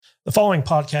The following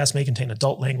podcast may contain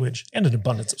adult language and an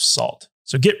abundance of salt.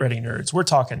 So get ready, nerds. We're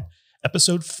talking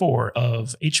episode 4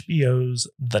 of HBO's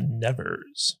The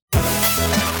Nevers.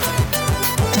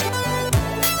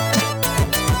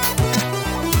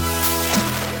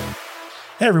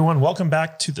 Hey everyone, welcome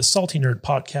back to the Salty Nerd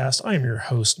Podcast. I am your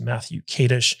host, Matthew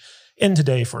Kadish, in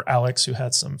today for Alex, who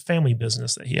had some family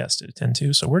business that he has to attend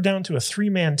to. So we're down to a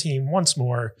 3-man team once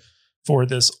more for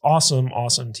this awesome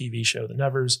TV show, The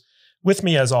Nevers. With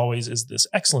me, as always, is this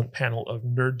excellent panel of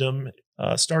nerddom,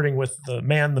 starting with the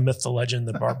man, the myth, the legend,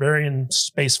 the barbarian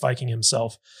space Viking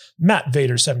himself, Matt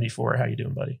Vader 74. How you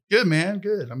doing, buddy? Good, man.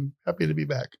 Good. I'm happy to be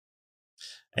back.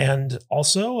 And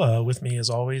also with me,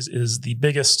 as always, is the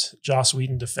biggest Joss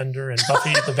Whedon defender and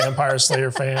Buffy the Vampire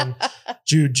Slayer fan,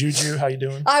 Juju. How you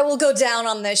doing? I will go down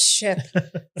on this ship.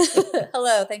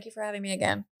 Hello. Thank you for having me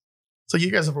again. So you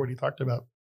guys have already talked about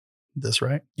this,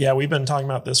 right? Yeah, we've been talking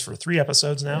about this for 3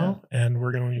 episodes now, and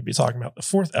we're going to be talking about the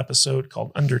 4th episode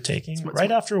called Undertaking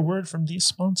right after a word from these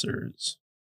sponsors.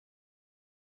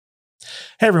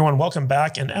 Hey everyone, welcome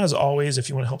back. And as always, if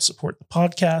you want to help support the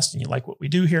podcast and you like what we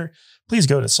do here, please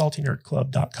go to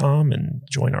saltynerdclub.com and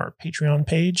join our Patreon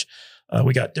page.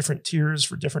 We got different tiers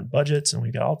for different budgets, and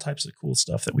we got all types of cool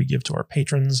stuff that we give to our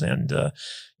patrons. And,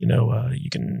 you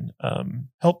can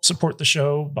help support the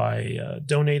show by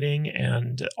donating,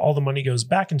 and all the money goes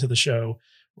back into the show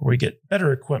where we get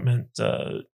better equipment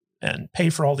and pay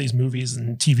for all these movies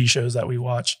and TV shows that we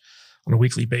watch on a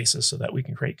weekly basis so that we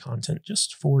can create content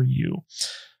just for you.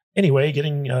 Anyway,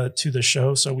 getting to the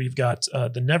show. So we've got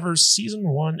The Nevers Season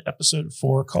 1, Episode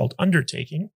 4 called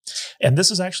Undertaking. And this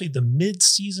is actually the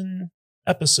mid-season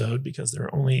episode because there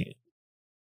are only,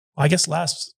 I guess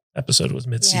last episode was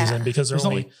mid-season because there's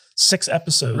only 6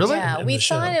 episodes. Really? Yeah, we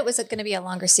thought it was going to be a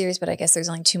longer series, but I guess there's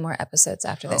only 2 more episodes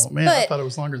after this. Oh man, I thought it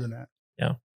was longer than that.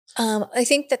 Yeah. I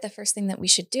think that the first thing that we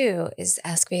should do is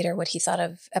ask Vader what he thought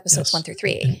of episodes 1 through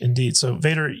 3. Indeed. So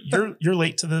Vader, you're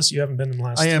late to this. You haven't been in the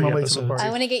last 3 I'm late episodes. to the party.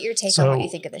 I want to get your take on what you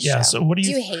think of this show. Yeah. So what do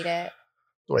you hate it?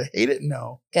 Do I hate it?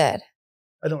 No. Good.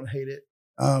 I don't hate it.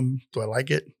 Do I like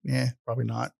it? Yeah, probably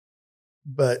not.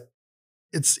 But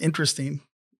it's interesting.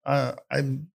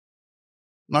 I'm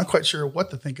not quite sure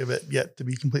what to think of it yet, to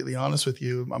be completely honest with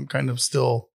you. I'm kind of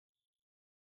still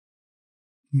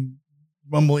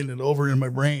mumbling it over in my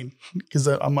brain because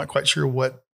I'm not quite sure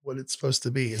what it's supposed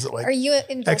to be. Is it like, are you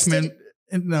invested? X-Men?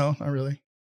 No, not really.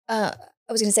 I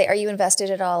was going to say, are you invested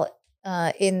at all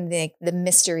in the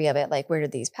mystery of it? Like, where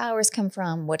did these powers come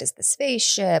from? What is the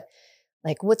spaceship?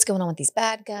 Like, what's going on with these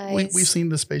bad guys? We've seen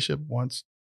the spaceship once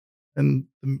and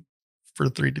for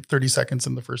 30 seconds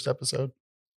in the first episode.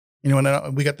 And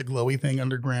we got the glowy thing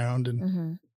underground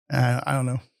and I don't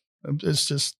know. It's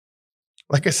just,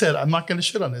 like I said, I'm not going to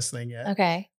shit on this thing yet.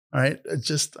 Okay. All right.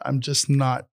 I'm just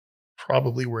not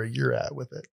probably where you're at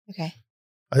with it. Okay.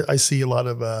 I see a lot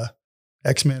of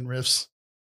X-Men riffs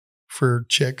for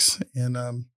chicks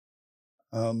and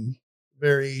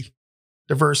very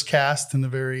diverse cast and a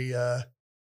very I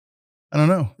don't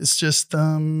know. It's just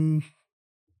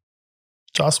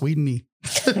Joss Whedon-y.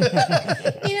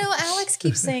 Alex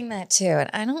keeps saying that too. And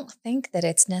I don't think that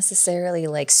it's necessarily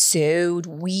like so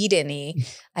Whedon-y.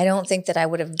 I don't think that I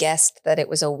would have guessed that it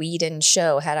was a Whedon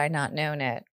show had I not known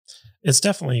it. It's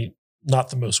definitely not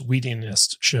the most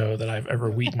Whedonist show that I've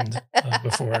ever Whedoned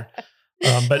before.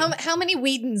 But how many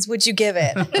Whedons would you give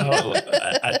it?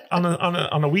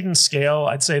 On a Whedon scale,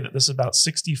 I'd say that this is about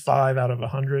 65 out of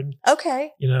 100.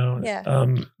 Okay. Yeah.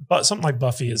 But something like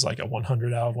Buffy is like a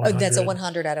 100 out of 100. Oh, that's a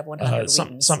 100 out of 100.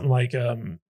 Something like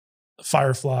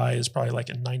Firefly is probably like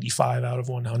a 95 out of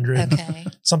 100. Okay.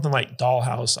 Something like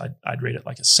Dollhouse, I'd rate it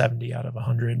like a 70 out of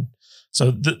 100. So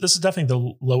this is definitely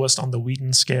the lowest on the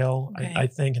Whedon scale, okay. I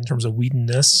think, in terms of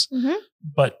Whedonness. Mm-hmm.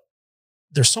 But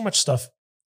there's so much stuff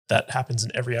that happens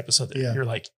in every episode that you're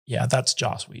like, yeah, that's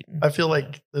Joss Whedon. I feel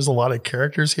like there's a lot of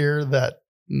characters here that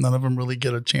none of them really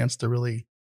get a chance to really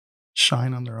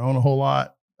shine on their own a whole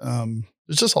lot.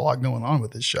 There's just a lot going on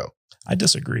with this show. I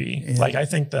disagree. Yeah. Like, I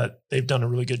think that they've done a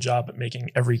really good job at making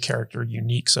every character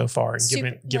unique so far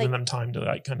and giving them time to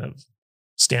like kind of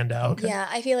stand out. Okay. Yeah,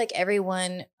 I feel like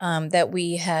everyone that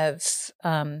we have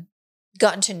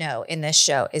gotten to know in this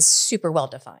show is super well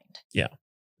defined. Yeah.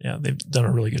 Yeah, they've done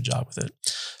a really good job with it.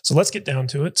 So let's get down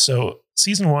to it. So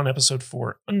season 1, episode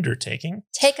 4, Undertaking.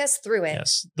 Take us through it.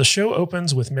 Yes. The show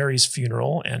opens with Mary's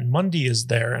funeral, and Mundy is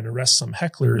there and arrests some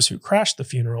hecklers who crashed the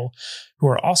funeral, who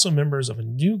are also members of a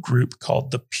new group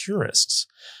called the Purists.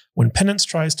 When Penance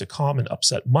tries to calm and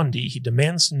upset Mundy, he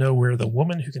demands to know where the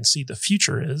woman who can see the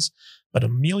future is, but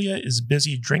Amelia is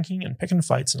busy drinking and picking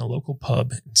fights in a local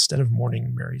pub instead of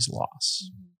mourning Mary's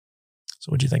loss. Mm-hmm.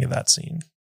 So what do you think of that scene?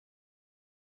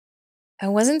 I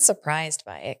wasn't surprised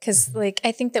by it because, like,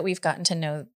 I think that we've gotten to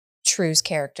know True's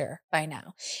character by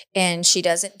now. And she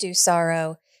doesn't do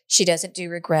sorrow. She doesn't do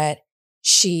regret.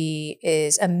 She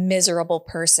is a miserable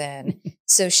person.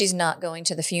 So she's not going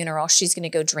to the funeral. She's going to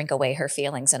go drink away her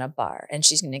feelings in a bar. And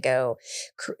she's going to go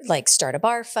like start a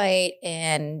bar fight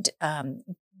and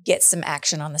get some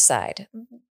action on the side.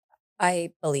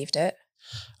 I believed it.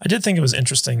 I did think it was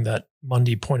interesting that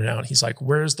Mundy pointed out, he's like,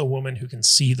 where's the woman who can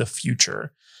see the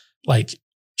future? Like,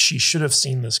 she should have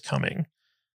seen this coming.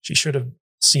 She should have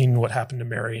seen what happened to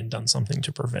Mary and done something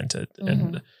to prevent it. Mm-hmm.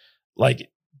 And like,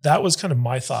 that was kind of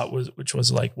my thought, which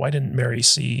was like, why didn't Mary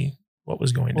see what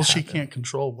was going to happen? Well, she can't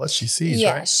control what she sees,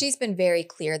 yeah, right? She's been very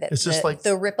clear that it's just like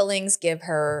the ripplings give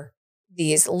her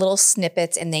these little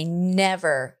snippets and they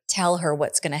never tell her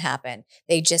what's going to happen.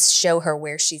 They just show her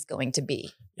where she's going to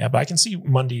be. Yeah, but I can see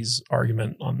Mundy's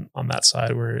argument on that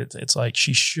side where it's like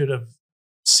she should have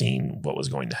seen what was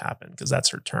going to happen because that's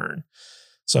her turn.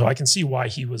 So I can see why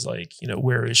he was like,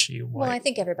 where is she? Why? Well, I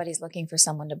think everybody's looking for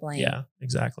someone to blame. Yeah,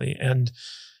 exactly. And,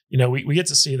 we get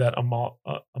to see that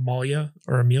Amalia,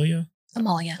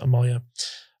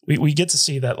 we get to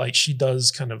see that like she does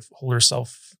kind of hold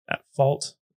herself at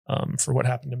fault for what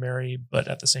happened to Mary. But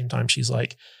at the same time, she's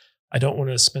like, I don't want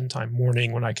to spend time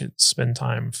mourning when I could spend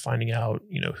time finding out,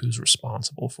 who's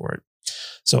responsible for it.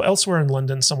 So elsewhere in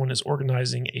London, someone is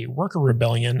organizing a worker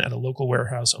rebellion at a local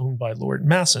warehouse owned by Lord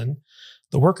Masson.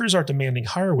 The workers are demanding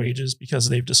higher wages because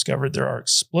they've discovered there are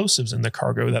explosives in the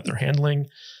cargo that they're handling.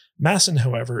 Masson,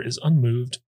 however, is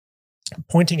unmoved,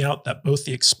 pointing out that both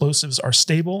the explosives are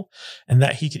stable and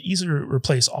that he could easily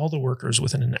replace all the workers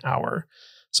within an hour.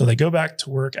 So they go back to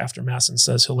work after Masson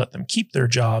says he'll let them keep their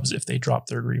jobs if they drop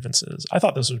their grievances. I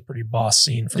thought this was a pretty boss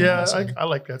scene from Masson. I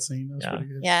like that scene. That was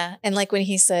pretty good. Yeah. And like when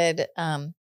he said,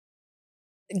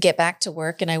 get back to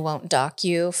work and I won't dock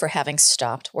you for having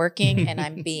stopped working. And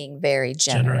I'm being very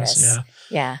generous.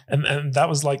 Yeah. And that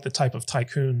was like the type of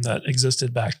tycoon that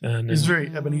existed back then. He's very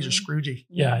Ebenezer Scroogey.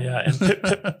 Yeah.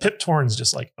 And Pip Torrens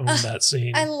just like owned that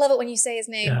scene. I love it when you say his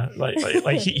name. Yeah.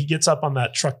 Like he gets up on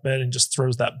that truck bed and just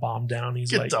throws that bomb down.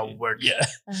 He's Get to work. Yeah.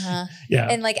 Uh-huh. Yeah.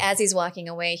 And like, as he's walking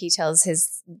away, he tells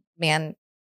his man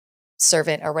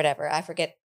servant or whatever, I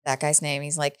forget that guy's name.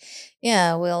 He's like,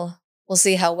 yeah, we'll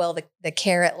see how well the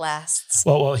carrot lasts.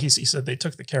 Well, he said they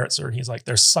took the carrot, sir, and he's like,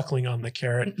 they're suckling on the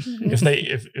carrot.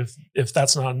 if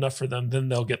that's not enough for them, then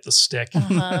they'll get the stick.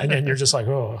 Uh-huh. And then you're just like,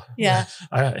 oh, yeah.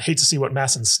 I hate to see what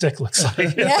Masson's stick looks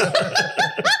like.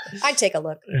 I'd take a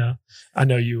look. Yeah, I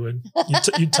know you would.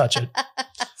 You'd touch it.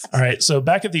 All right. So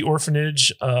back at the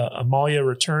orphanage, Amalia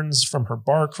returns from her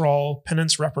bar crawl.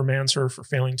 Penance reprimands her for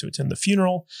failing to attend the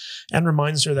funeral and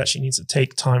reminds her that she needs to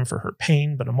take time for her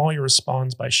pain. But Amalia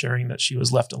responds by sharing that she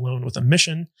was left alone with a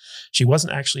mission she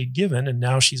wasn't actually given. And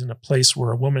now she's in a place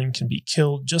where a woman can be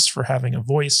killed just for having a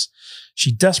voice.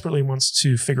 She desperately wants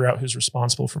to figure out who's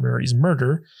responsible for Mary's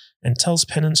murder and tells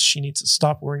Penance she needs to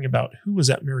stop worrying about who was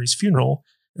at Mary's funeral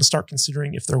and start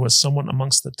considering if there was someone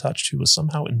amongst the touched who was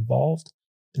somehow involved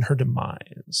in her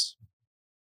demise.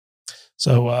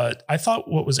 So I thought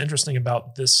what was interesting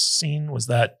about this scene was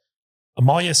that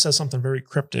Amalia says something very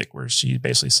cryptic where she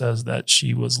basically says that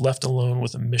she was left alone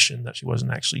with a mission that she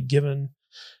wasn't actually given.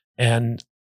 And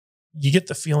you get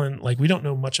the feeling like we don't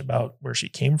know much about where she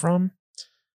came from.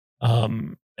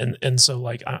 And so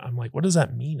like, I'm like, what does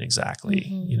that mean exactly?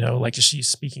 Mm-hmm. Like, is she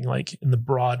speaking like in the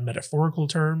broad metaphorical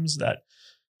terms that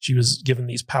she was given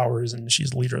these powers and she's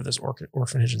the leader of this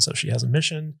orphanage and so she has a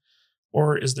mission?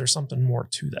 Or is there something more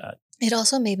to that? It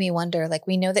also made me wonder, like,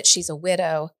 we know that she's a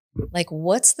widow. Like,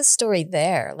 what's the story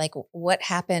there? Like, what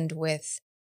happened with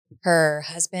her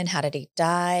husband? How did he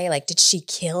die? Like, did she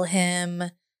kill him?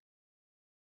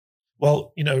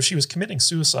 Well, she was committing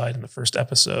suicide in the first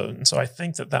episode. And so I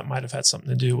think that might have had something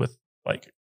to do with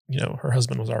like, her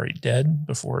husband was already dead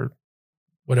before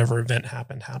whatever event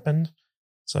happened.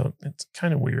 So it's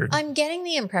kind of weird. I'm getting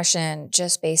the impression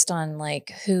just based on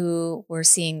like who we're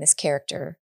seeing this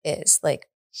character is like,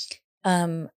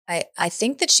 I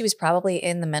think that she was probably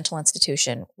in the mental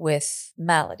institution with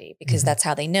Malady because that's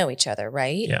how they know each other.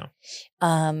 Right. Yeah.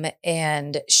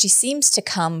 And she seems to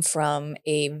come from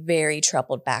a very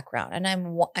troubled background. And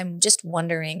I'm just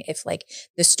wondering if like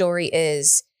the story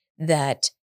is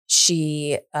that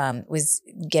she was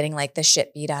getting like the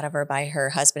shit beat out of her by her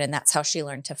husband. And that's how she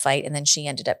learned to fight. And then she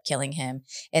ended up killing him.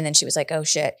 And then she was like, oh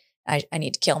shit, I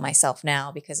need to kill myself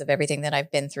now because of everything that I've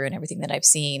been through and everything that I've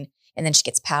seen. And then she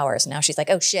gets powers. And now she's like,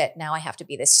 oh shit, now I have to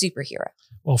be this superhero.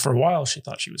 Well, for a while, she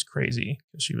thought she was crazy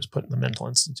because she was put in the mental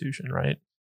institution, right?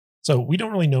 So we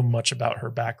don't really know much about her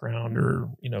background or,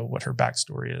 what her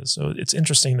backstory is. So it's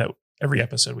interesting that every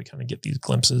episode we kind of get these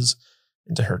glimpses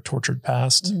into her tortured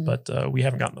past, Mhm. but we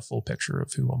haven't gotten the full picture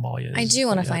of who Amalia is. I do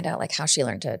want to yet. find out like how she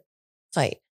learned to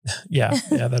fight. Yeah,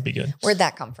 that'd be good. Where'd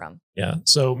that come from? Yeah.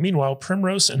 So meanwhile,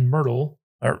 Primrose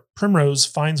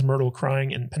finds Myrtle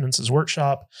crying in Penance's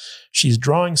workshop. She's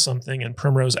drawing something, and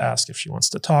Primrose asks if she wants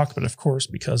to talk. But of course,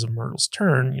 because of Myrtle's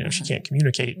turn, she can't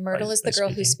communicate. Myrtle is the girl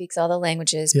who speaks all the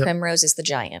languages. Yep. Primrose is the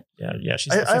giant. Yeah.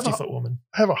 She's the 50-foot woman.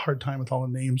 I have a hard time with all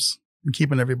the names and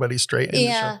keeping everybody straight. In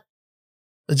Yeah.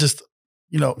 The show.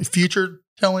 It's just, future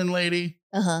telling lady,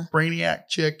 brainiac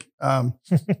chick,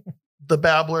 the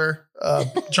babbler,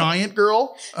 giant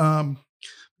girl.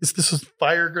 This is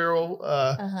fire girl,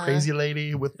 crazy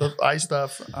lady with the eye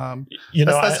stuff.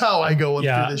 That's how I go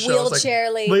through this show.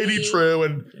 Wheelchair lady. Lady True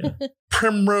and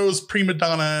Primrose prima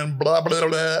donna and blah, blah,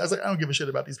 blah. I was like, I don't give a shit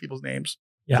about these people's names.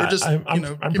 Yeah, just,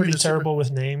 I'm pretty terrible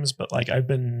with names, but like I've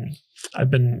been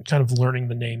kind of learning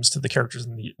the names to the characters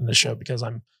in the show because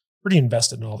I'm pretty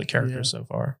invested in all the characters so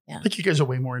far. Yeah. I think you guys are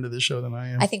way more into this show than I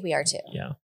am. I think we are too.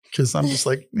 Yeah. Because I'm just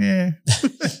like, yeah.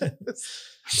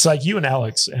 It's like you and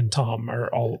Alex and Tom are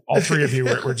all three of you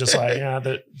were just like,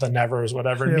 the nevers,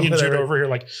 whatever. And me and Jude over here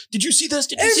like, did you see this?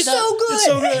 Did you see that? It's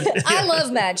so good. I Yeah.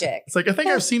 love magic. It's like, I think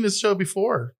I've seen this show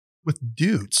before with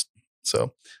dudes.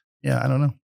 So, yeah, I don't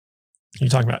know. You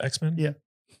talking about X-Men? Yeah.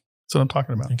 That's what I'm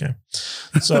talking about. Okay.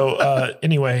 So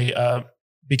anyway,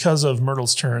 because of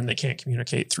Myrtle's turn, they can't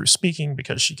communicate through speaking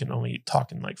because she can only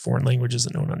talk in like foreign languages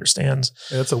that no one understands.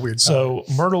 Yeah, that's a weird power. So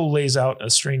Myrtle lays out a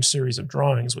strange series of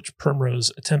drawings, which Primrose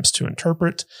attempts to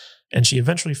interpret. And she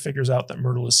eventually figures out that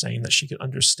Myrtle is saying that she could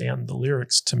understand the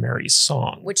lyrics to Mary's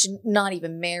song. Which not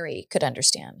even Mary could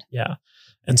understand. Yeah.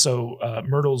 And so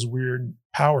Myrtle's weird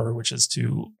power, which is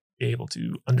to be able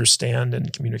to understand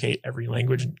and communicate every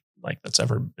language like that's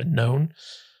ever been known,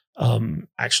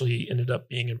 actually ended up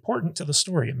being important to the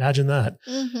story. Imagine that.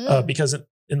 Mm-hmm. Because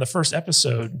in the first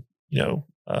episode,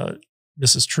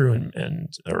 Mrs. True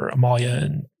or Amalia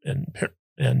and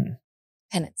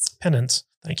Penance,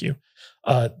 thank you.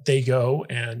 They go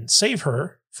and save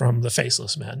her from the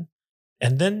faceless men.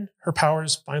 And then her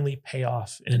powers finally pay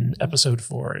off in episode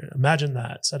 4. Imagine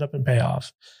that, set up and pay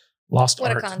off. Lost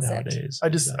What a art concept. nowadays.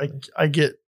 I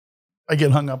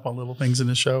get hung up on little things in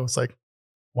the show. It's like,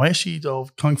 why is she all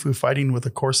kung fu fighting with a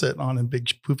corset on and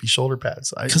big poofy shoulder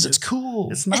pads? Because it's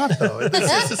cool. It's not though.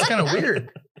 It's just kind of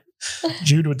weird.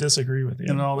 Jude would disagree with you.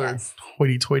 And all their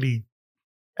hoity-toity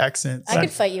accents. I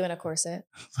could fight you in a corset.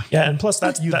 Yeah, and plus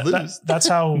that's lose. that's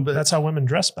how women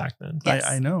dressed back then. Yes.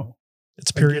 I know.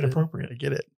 It's period appropriate. I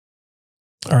get it.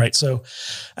 All right. So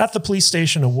at the police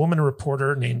station, a woman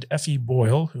reporter named Effie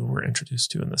Boyle, who we're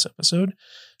introduced to in this episode,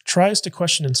 tries to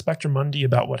question Inspector Mundy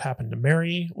about what happened to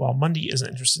Mary. While Mundy isn't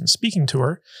interested in speaking to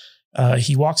her,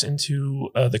 he walks into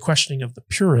the questioning of the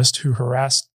purist who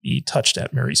harassed the touched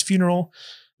at Mary's funeral.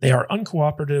 They are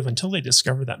uncooperative until they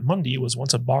discover that Mundy was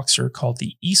once a boxer called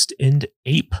the East End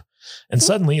Ape. And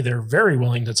suddenly they're very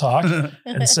willing to talk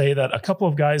and say that a couple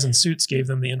of guys in suits gave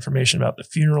them the information about the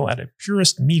funeral at a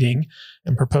purist meeting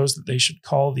and proposed that they should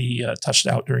call the touched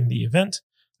out during the event.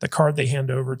 The card they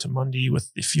hand over to Mundy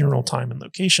with the funeral time and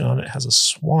location on it has a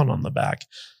swan on the back,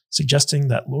 suggesting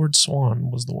that Lord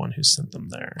Swan was the one who sent them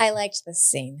there. I liked this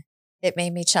scene. It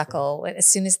made me chuckle. As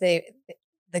soon as the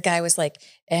guy was like,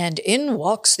 and in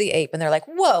walks the ape. And they're like,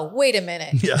 whoa, wait a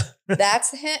minute. Yeah.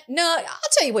 That's him. No, I'll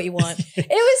tell you what you want. It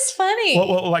was funny.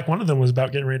 Well, like one of them was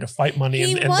about getting ready to fight Mundy.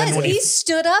 He and was. then when He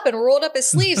stood up and rolled up his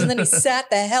sleeves and then he sat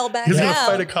the hell back He's down. going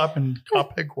to fight a cop in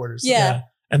cop headquarters. Yeah.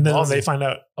 And then when Awesome. they find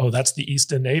out, oh, that's the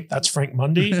East End Ape. That's Frank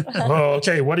Mundy. Oh,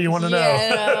 okay. What do you want to know?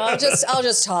 No, I'll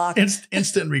just talk.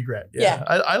 Instant regret. Yeah.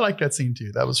 I like that scene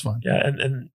too. That was fun. Yeah.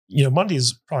 And Mundy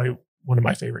is probably one of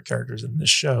my favorite characters in this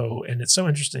show. And it's so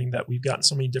interesting that we've gotten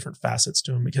so many different facets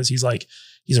to him because he's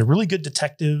a really good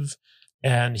detective.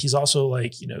 And he's also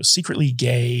like, secretly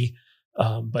gay.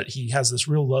 But he has this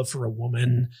real love for a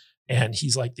woman. And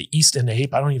he's like the East End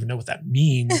Ape. I don't even know what that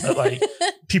means, but like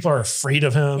people are afraid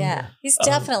of him. Yeah. He's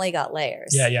definitely got layers.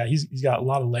 Yeah. He's got a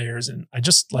lot of layers. And I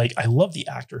love the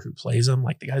actor who plays him.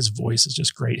 Like the guy's voice is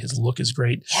just great. His look is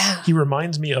great. Yeah. He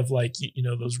reminds me of like,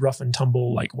 those rough and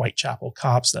tumble, like Whitechapel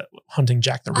cops that hunting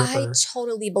Jack the Ripper. I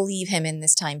totally believe him in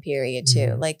this time period too.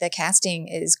 Mhm. Like the casting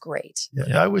is great.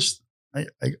 Yeah. I wish I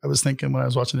was thinking when I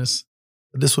was watching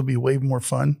this would be way more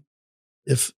fun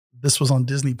if this was on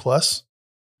Disney Plus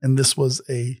and this was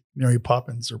a Mary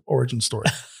Poppins or origin story.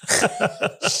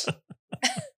 Because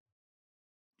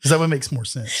that would make more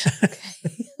sense.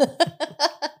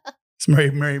 So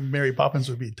Mary Poppins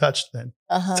would be touched then.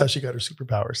 That's how she got her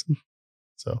superpowers.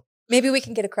 So maybe we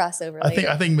can get a crossover. I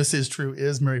think Mrs. True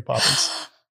is Mary Poppins.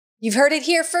 You've heard it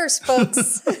here first,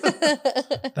 folks.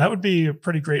 That would be a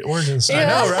pretty great origin story.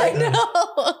 Yeah, I know, right? I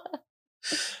know.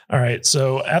 All right.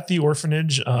 So at the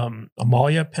orphanage,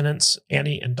 Amalia, Penance,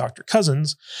 Annie, and Dr.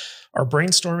 Cousins are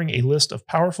brainstorming a list of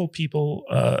powerful people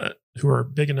who are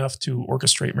big enough to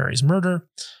orchestrate Mary's murder.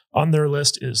 On their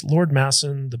list is Lord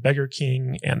Masson, the Beggar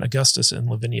King, and Augustus and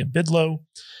Lavinia Bidlow.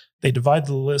 They divide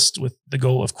the list with the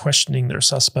goal of questioning their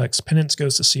suspects. Penance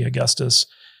goes to see Augustus,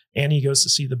 Annie goes to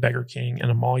see the Beggar King,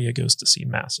 and Amalia goes to see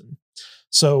Masson.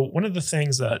 So one of the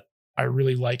things that I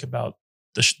really like about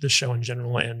the show in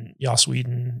general and Joss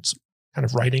Whedon's kind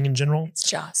of writing in general. It's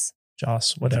Joss.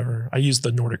 Joss, whatever. I use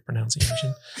the Nordic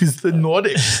pronunciation. He's the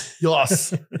Nordic. Joss.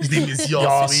 His name is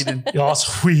Joss Whedon.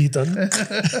 Joss Whedon.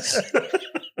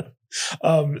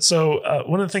 So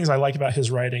one of the things I like about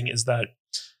his writing is that,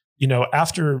 you know,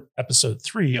 after episode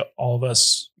 3, all of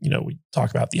us, you know, we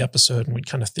talk about the episode and we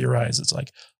kind of theorize. It's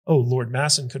like, oh, Lord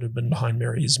Masson could have been behind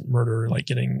Mary's murder, like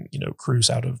getting, you know, Cruz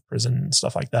out of prison and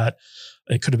stuff like that.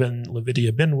 It could have been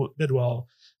Lavinia Bidwell.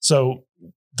 So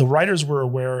the writers were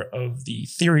aware of the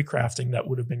theory crafting that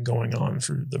would have been going on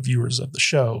for the viewers of the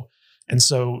show. And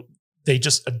so they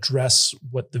just address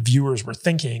what the viewers were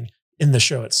thinking in the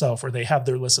show itself, where they have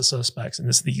their list of suspects. And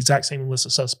it's the exact same list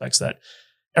of suspects that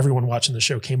everyone watching the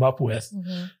show came up with.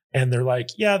 Mm-hmm. And they're like,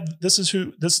 yeah,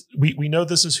 we know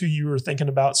this is who you were thinking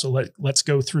about. So let's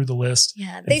go through the list.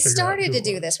 Yeah. They started to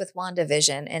do this with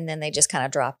WandaVision and then they just kind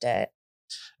of dropped it.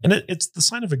 And it's the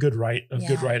sign of good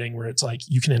writing, where it's like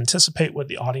you can anticipate what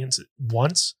the audience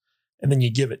wants and then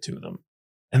you give it to them.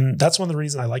 And that's one of the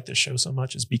reasons I like this show so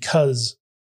much, is because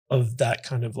of that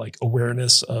kind of like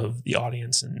awareness of the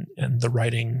audience and the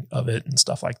writing of it and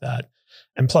stuff like that.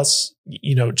 And plus,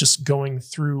 you know, just going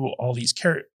through all these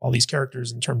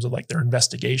characters in terms of like their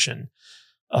investigation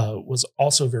was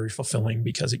also very fulfilling,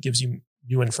 because it gives you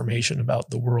new information about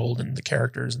the world and the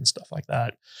characters and stuff like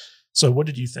that. So what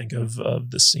did you think of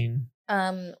this scene?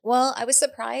 Well, I was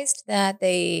surprised that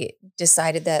they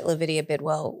decided that Lavinia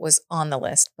Bidwell was on the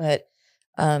list, but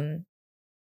I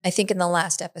think in the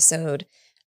last episode,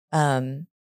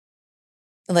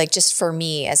 like just for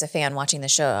me as a fan watching the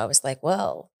show, I was like,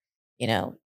 well, you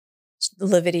know,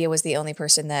 Lavinia was the only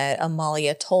person that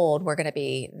Amalia told we're going to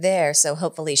be there. So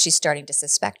hopefully she's starting to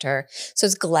suspect her. So I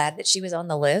was glad that she was on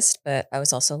the list, but I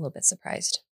was also a little bit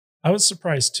surprised. I was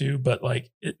surprised too, but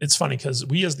like it's funny because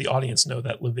we as the audience know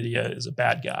that Lavinia is a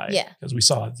bad guy. Yeah. Because we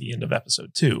saw at the end of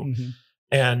episode 2. Mm-hmm.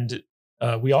 And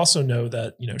we also know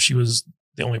that, you know, she was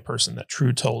the only person that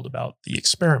True told about the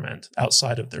experiment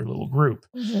outside of their little group.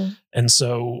 Mm-hmm. And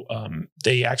so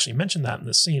they actually mentioned that in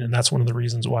this scene. And that's one of the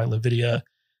reasons why Lavinia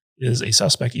is a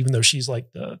suspect, even though she's like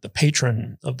the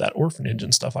patron of that orphanage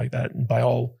and stuff like that. And by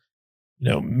all, you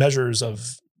know, measures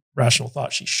of rational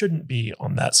thought, she shouldn't be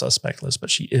on that suspect list, but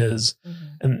she is. Mm-hmm.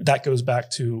 And that goes back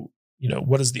to, you know,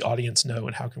 what does the audience know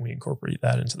and how can we incorporate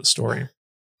that into the story? Yeah.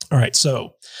 All right.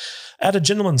 So at a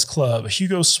gentleman's club,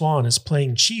 Hugo Swan is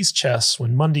playing cheese chess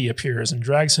when Mundy appears and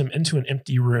drags him into an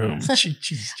empty room.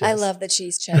 Cheese chess. I love the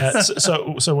cheese chess. Yeah,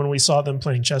 so when we saw them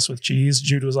playing chess with cheese,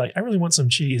 Jude was like, I really want some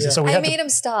cheese. Yeah. And so I made him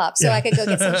stop so I could go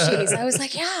get some cheese. I was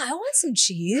like, yeah, I want some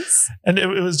cheese. And it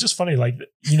was just funny. Like,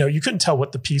 you know, you couldn't tell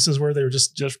what the pieces were. They were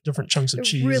just different chunks of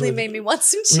cheese. It really made me want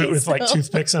some cheese. With like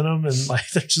toothpicks in them. And like,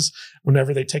 they're just,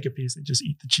 whenever they take a piece, they just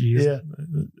eat the cheese. Yeah.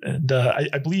 And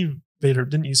I believe, Vader,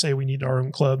 didn't you say we need our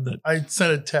own club? That I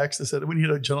sent a text that said we need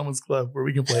a gentleman's club where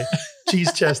we can play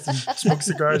cheese chest and smoke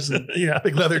cigars and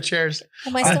big leather chairs.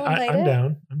 Am I still invited?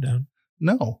 I'm down.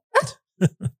 No.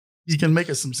 You can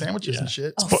make us some sandwiches and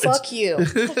shit. Oh, fuck you.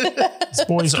 It's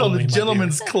boys called only, the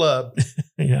gentleman's club.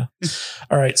 Yeah.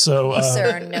 All right. So,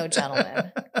 sir, no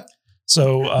gentleman.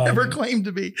 So never claimed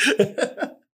to be.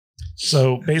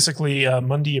 So basically,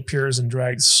 Mundy appears and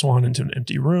drags Swan into an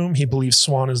empty room. He believes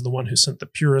Swan is the one who sent the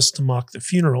purists to mock the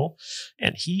funeral,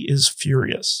 and he is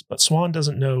furious. But Swan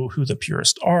doesn't know who the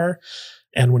purists are.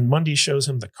 And when Mundy shows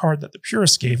him the card that the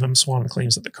purists gave him, Swan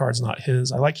claims that the card's not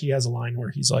his. I like he has a line where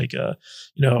he's like, you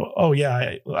know, oh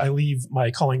yeah, I leave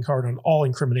my calling card on all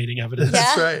incriminating evidence.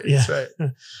 That's right. Yeah. That's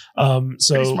right.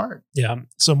 So pretty smart. Yeah.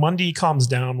 So Mundy calms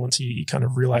down once he kind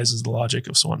of realizes the logic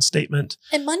of Swan's statement.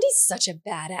 And Mundy's such a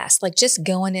badass, like just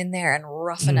going in there and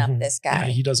roughing up this guy.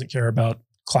 Yeah, he doesn't care about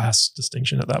class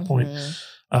distinction at that point.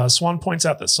 Swan points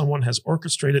out that someone has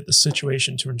orchestrated the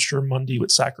situation to ensure Mundy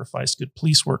would sacrifice good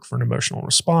police work for an emotional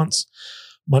response.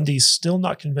 Mundy's still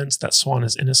not convinced that Swan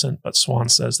is innocent, but Swan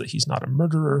says that he's not a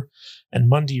murderer, and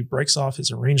Mundy breaks off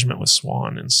his arrangement with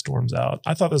Swan and storms out.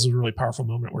 I thought this was a really powerful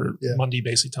moment where Mundy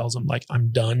basically tells him, like,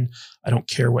 I'm done. I don't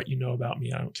care what you know about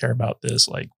me. I don't care about this.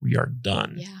 Like, we are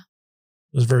done. Yeah.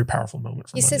 It was a very powerful moment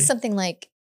for Mundy. He says something like,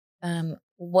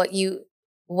 what you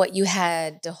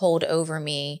had to hold over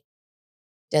me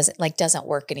doesn't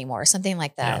work anymore, something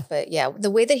like that. Yeah. But yeah,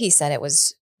 the way that he said it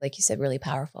was, like you said, really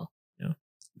powerful. Yeah.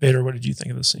 Vader, what did you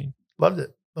think of the scene? Loved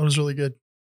it. That was really good.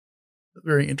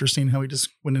 Very interesting how he just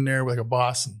went in there like a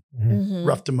boss and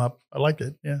roughed him up. I liked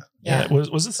it. Yeah. Yeah.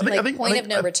 Was this I think point of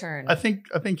no return? I think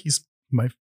he's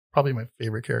probably my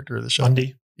favorite character of the show.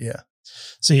 Bundy? Yeah.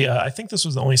 See, I think this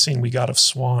was the only scene we got of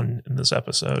Swan in this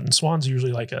episode. And Swan's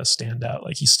usually like a standout.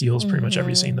 Like he steals pretty much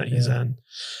every scene that he's in.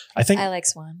 I like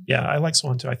Swan. Yeah, I like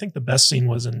Swan too. I think the best scene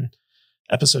was in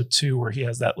episode 2 where he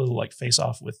has that little like face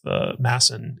off with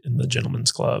Masson in the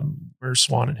Gentleman's Club, where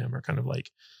Swan and him are kind of like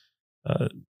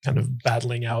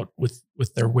battling out with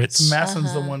their wits.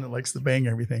 Masson's the one that likes to bang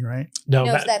everything, right? No,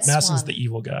 Masson's the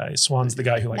evil guy. Swan's the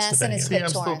guy who likes Masson to bang is everything. I'm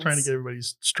still trying to get everybody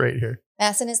straight here.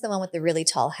 Masson is the one with the really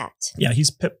tall hat. Yeah, he's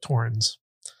Pip Torrens.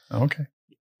 Oh, okay.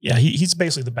 Yeah, he's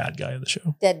basically the bad guy of the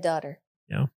show. Dead daughter.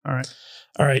 Yeah. All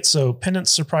right. So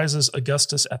Penance surprises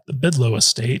Augustus at the Bidlow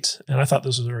estate. And I thought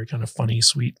this was a very kind of funny,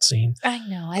 sweet scene. I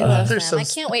know. I love them. So, I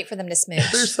can't wait for them to smooch.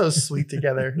 They're so sweet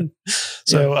together.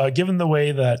 So given the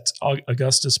way that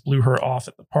Augustus blew her off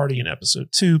at the party in episode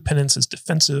 2, Penance is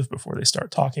defensive before they start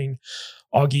talking.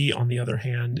 Augie, on the other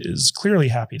hand, is clearly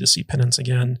happy to see Penance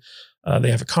again.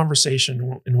 They have a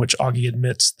conversation in which Augie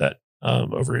admits that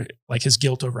over like his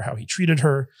guilt over how he treated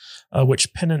her,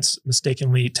 which Penance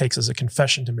mistakenly takes as a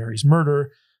confession to Mary's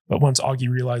murder. But once Augie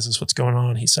realizes what's going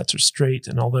on, he sets her straight.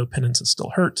 And although Penance is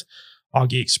still hurt,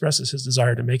 Augie expresses his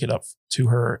desire to make it up to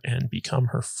her and become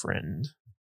her friend.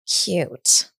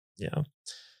 Cute. Yeah.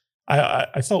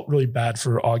 I felt really bad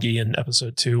for Augie in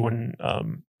episode 2 when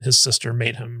his sister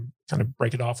made him kind of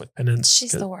break it off with Penance.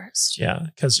 She's the worst. Yeah,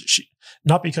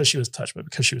 not because she was touched, but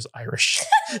because she was Irish.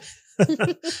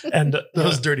 And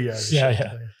those dirty Irish.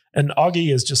 Yeah. And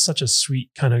Augie is just such a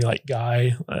sweet kind of like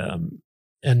guy.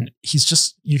 And he's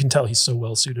just, you can tell he's so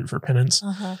well suited for Penance.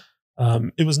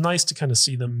 It was nice to kind of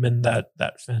see them mend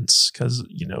that fence because,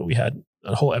 we had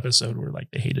a whole episode where like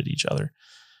they hated each other,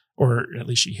 or at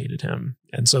least she hated him.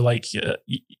 And so like,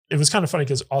 it was kind of funny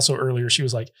because also earlier she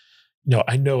was like,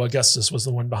 I know Augustus was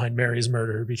the one behind Mary's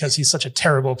murder because he's such a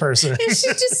terrible person. She's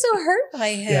just so hurt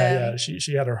by him. Yeah.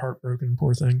 She had her heart broken,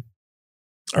 poor thing.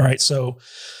 All right. So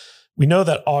we know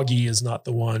that Augie is not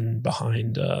the one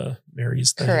behind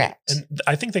Mary's thing. Correct. And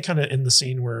I think they kind of in the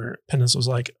scene where Penance was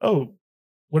like, oh,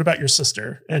 what about your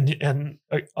sister? And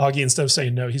Augie, instead of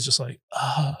saying no, he's just like,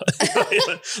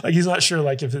 like he's not sure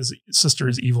like if his sister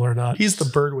is evil or not. He's the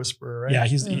bird whisperer, right? Yeah,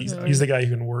 he's the guy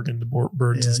who can work into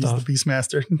birds and stuff. He's the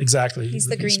Beastmaster. Exactly. He's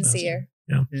the green seer.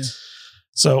 Yeah.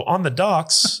 So on the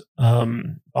docks,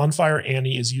 Bonfire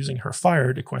Annie is using her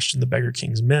fire to question the Beggar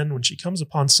King's men when she comes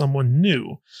upon someone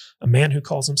new, a man who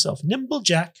calls himself Nimble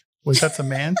Jack. Wait, that's a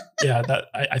man? Yeah,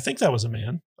 I think that was a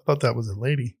man. I thought that was a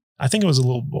lady. I think it was a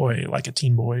little boy, like a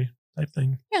teen boy type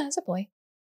thing. Yeah, it's a boy.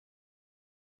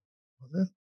 Was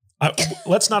it?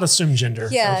 Let's not assume gender.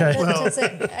 Yeah,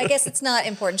 okay? I guess it's not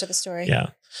important to the story. Yeah.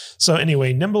 So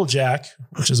anyway, Nimble Jack,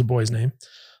 which is a boy's name,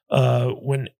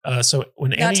 when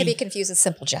Annie, not to be confused with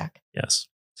Simple Jack. Yes.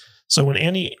 So when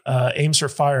Annie aims her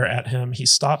fire at him, he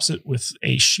stops it with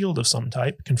a shield of some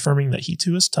type, confirming that he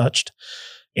too is touched.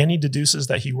 Annie deduces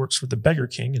that he works for the Beggar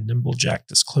King, and Nimble Jack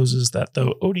discloses that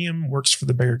though Odium works for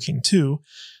the Beggar King too,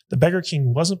 the Beggar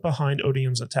King wasn't behind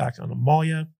Odium's attack on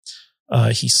Amalia.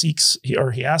 He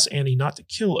asks Annie not to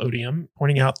kill Odium,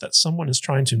 pointing out that someone is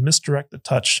trying to misdirect the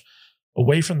touch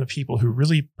away from the people who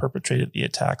really perpetrated the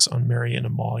attacks on Mary and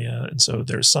Amalia. And so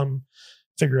there's some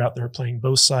figure out they're playing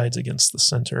both sides against the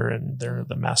center, and they're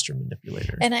the master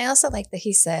manipulator. And I also like that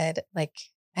he said, like,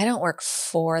 I don't work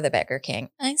for the Beggar King.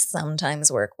 I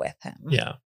sometimes work with him.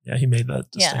 Yeah. He made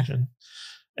that distinction.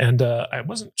 Yeah. And I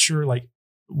wasn't sure like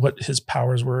what his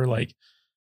powers were. Like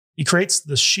he creates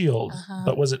the shield,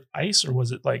 but was it ice or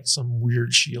was it like some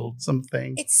weird shield?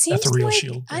 Something. It seems ethereal like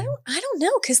shield thing? I don't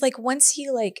know, because like once he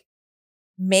like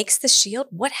makes the shield,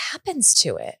 what happens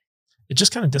to it? It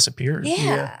just kind of disappeared.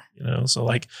 Yeah. So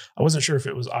like I wasn't sure if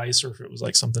it was ice or if it was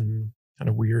like something kind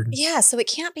of weird. Yeah, so it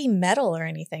can't be metal or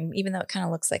anything, even though it kind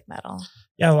of looks like metal.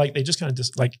 Yeah, like they just kind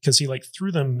of because he like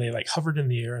threw them, they like hovered in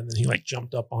the air, and then he like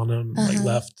jumped up on them, like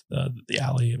left the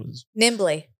alley. It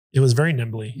was very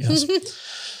nimbly. Yes.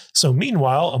 So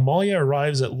meanwhile, Amalia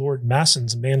arrives at Lord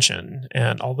Masson's mansion,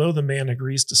 and although the man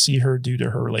agrees to see her due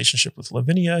to her relationship with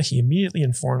Lavinia, he immediately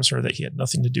informs her that he had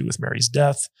nothing to do with Mary's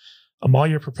death.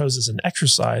 Amalia proposes an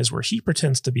exercise where he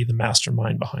pretends to be the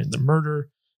mastermind behind the murder,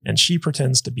 and she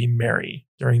pretends to be Mary.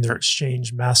 During their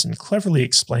exchange, Masson cleverly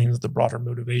explains the broader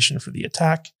motivation for the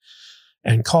attack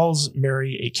and calls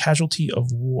Mary a casualty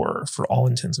of war for all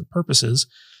intents and purposes.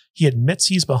 He admits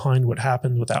he's behind what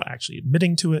happened without actually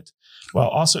admitting to it, while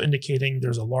also indicating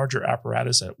there's a larger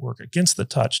apparatus at work against the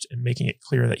touched and making it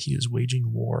clear that he is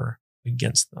waging war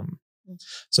against them.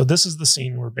 So this is the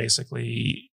scene where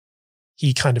basically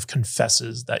he kind of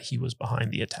confesses that he was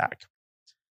behind the attack.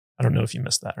 I don't know if you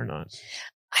missed that or not.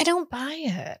 I don't buy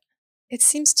it. It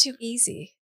seems too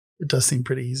easy. It does seem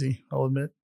pretty easy, I'll admit.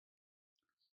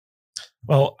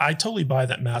 Well, I totally buy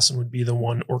that Masson would be the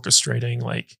one orchestrating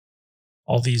like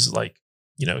all these like,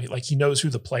 you know, like he knows who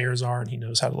the players are and he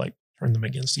knows how to like turn them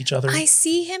against each other. I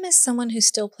see him as someone who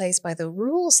still plays by the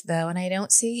rules though, and I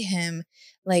don't see him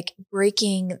like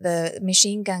breaking the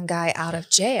machine gun guy out of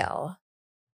jail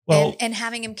and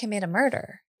having him commit a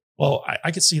murder. Well, I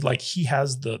could see like he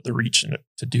has the reach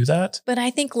to do that. But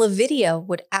I think Lavidia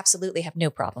would absolutely have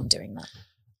no problem doing that.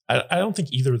 I don't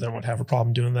think either of them would have a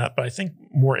problem doing that. But I think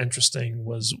more interesting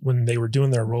was when they were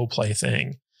doing their role play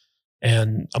thing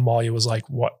and Amalia was like,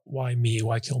 why me?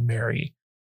 Why kill Mary?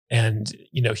 And,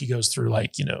 you know, he goes through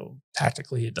like, you know,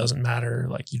 tactically, it doesn't matter.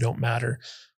 Like you don't matter,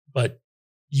 but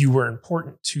you were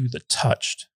important to the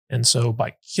touched. And so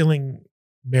by killing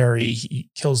Mary, he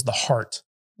kills the heart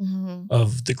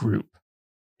of the group.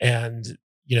 And,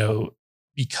 you know,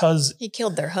 because he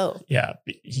killed their hope. Yeah,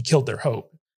 he killed their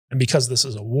hope. And because this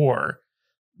is a war,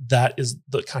 that is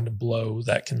the kind of blow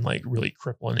that can like really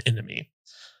cripple an enemy.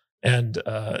 And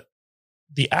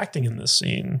the acting in this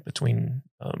scene between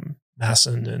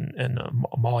Masson and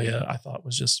Amalia, I thought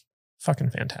was just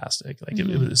fucking fantastic. Like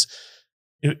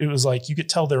it was like you could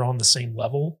tell they're on the same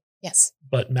level. Yes.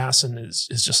 But Masson is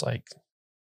just like,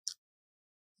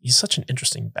 he's such an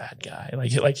interesting bad guy.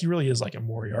 Like he really is like a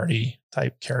Moriarty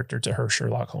type character to her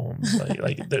Sherlock Holmes.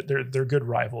 Like they're good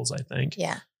rivals, I think.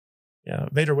 Yeah. Yeah.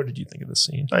 Vader, what did you think of this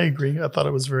scene? I agree. I thought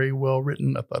it was very well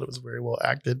written. I thought it was very well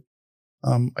acted.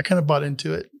 I kind of bought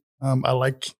into it. I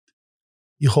like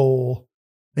the whole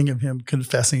thing of him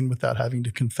confessing without having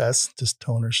to confess, just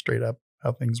telling her straight up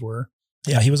how things were.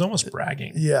 Yeah, he was almost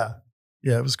bragging. Yeah.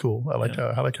 Yeah, it was cool. I liked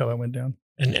how that went down.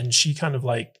 And she kind of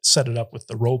like set it up with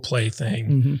the role play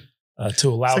thing to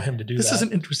allow him to do this that. This is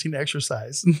an interesting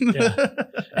exercise. Yeah.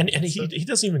 And he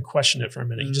doesn't even question it for a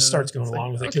minute. He just starts going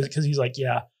along with it because he's like,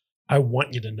 yeah, I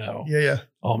want you to know. Yeah.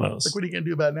 Almost. Like, what are you going to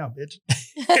do about it now, bitch?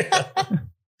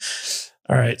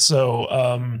 All right.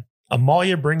 So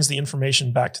Amalia brings the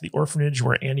information back to the orphanage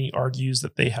where Annie argues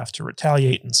that they have to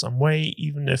retaliate in some way,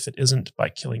 even if it isn't by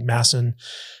killing Masson.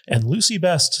 And Lucy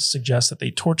Best suggests that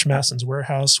they torch Masson's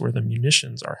warehouse where the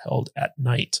munitions are held at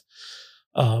night.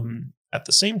 At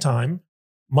the same time,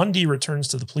 Mundy returns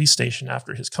to the police station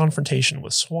after his confrontation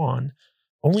with Swan,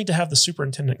 only to have the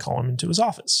superintendent call him into his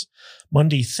office.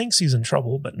 Mundy thinks he's in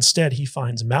trouble, but instead he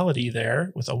finds Malady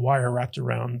there with a wire wrapped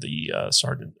around the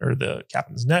sergeant or the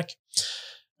captain's neck.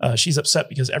 She's upset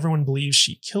because everyone believes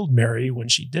she killed Mary when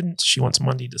she didn't. She wants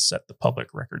Mundy to set the public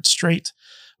record straight.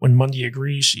 When Mundy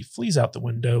agrees, she flees out the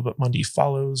window, but Mundy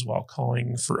follows while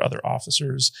calling for other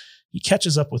officers. He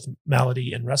catches up with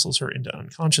Malady and wrestles her into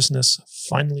unconsciousness,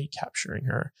 finally capturing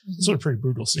her. This was a pretty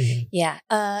brutal scene. Yeah.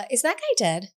 Is that guy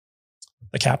dead?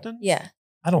 The captain? Yeah.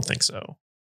 I don't think so.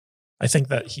 I think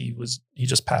that he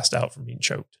just passed out from being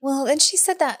choked. Well, and she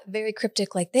said that very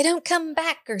cryptic, like they don't come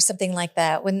back or something like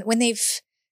that when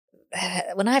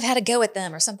I've had a go at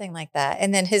them or something like that.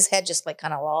 And then his head just like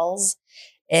kind of lolls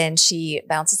and she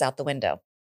bounces out the window.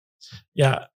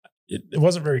 Yeah. It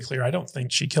wasn't very clear. I don't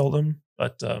think she killed him,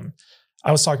 but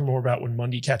I was talking more about when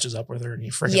Mundy catches up with her and he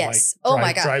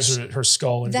freaking drives her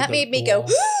skull into that made me go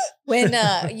when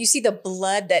you see the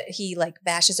blood that he like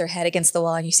bashes her head against the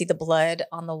wall and you see the blood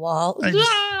on the wall.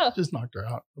 Just knocked her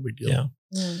out. No big deal.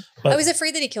 Yeah. I was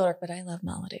afraid that he killed her, but I love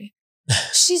Malady.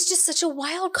 She's just such a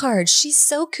wild card. She's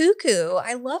so cuckoo.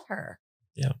 I love her.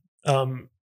 Yeah. And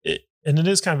it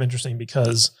is kind of interesting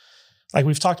because like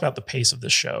we've talked about the pace of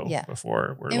this show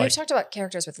before. And we've talked about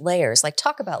characters with layers. Like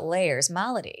talk about layers,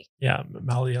 Malady. Yeah,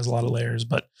 Malady has a lot of layers,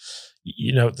 but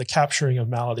you know, the capturing of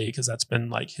Malady, because that's been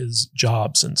like his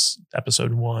job since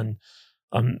episode 1.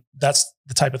 That's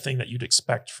the type of thing that you'd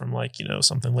expect from like, you know,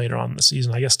 something later on in the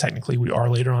season. I guess technically we are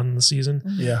later on in the season.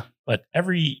 Yeah. But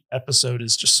every episode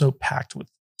is just so packed with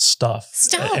stuff.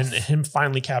 And him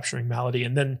finally capturing Malady.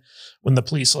 And then when the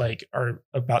police like are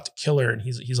about to kill her and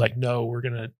he's like, no, we're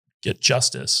going to get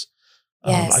justice.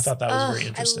 Yes. I thought that was very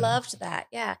interesting. I loved that.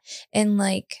 Yeah. And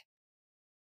like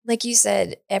you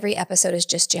said, every episode is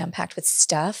just jam-packed with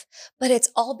stuff, but it's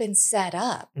all been set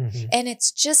up. And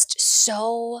it's just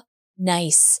so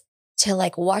nice to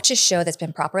like watch a show that's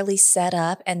been properly set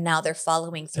up and now they're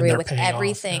following through with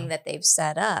everything that they've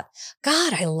set up.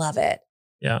 God, I love it.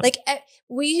 Yeah. Like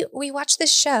we watch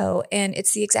this show and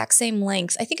it's the exact same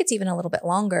length. I think it's even a little bit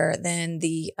longer than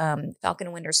the Falcon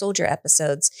and Winter Soldier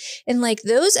episodes. And like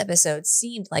those episodes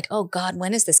seemed like, oh God,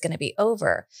 when is this going to be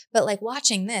over? But like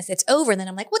watching this, it's over. And then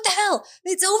I'm like, what the hell?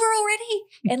 It's over already.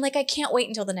 And like, I can't wait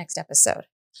until the next episode.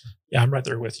 Yeah, I'm right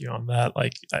there with you on that.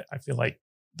 Like, I feel like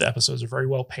the episodes are very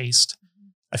well paced.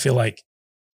 I feel like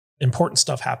important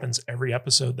stuff happens every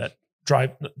episode that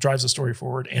drives the story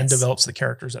forward and develops the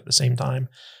characters at the same time.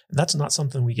 And that's not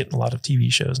something we get in a lot of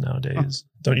TV shows nowadays.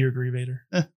 Don't you agree, Vader?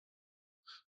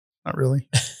 Not really.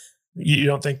 You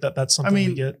don't think that that's something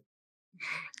we get?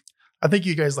 I think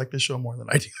you guys like this show more than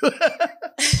I do.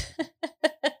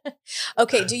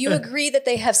 Okay. Do you agree that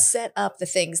they have set up the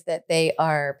things that they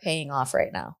are paying off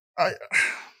right now?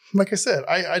 Like I said,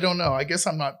 I don't know. I guess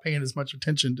I'm not paying as much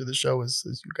attention to the show as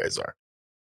you guys are.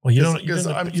 Well, you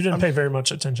didn't pay very much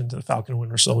attention to the Falcon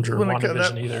Winter Soldier or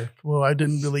WandaVision either. Well, I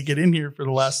didn't really get in here for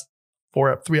the last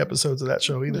 3 episodes of that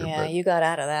show either. Yeah, you got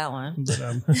out of that one.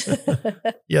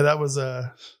 But, yeah, that was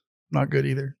not good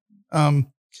either.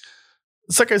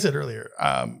 It's like I said earlier,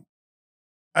 I'm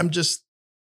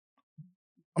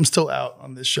still out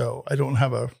on this show. I don't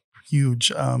have a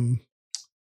huge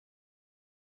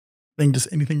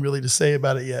anything really to say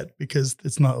about it yet because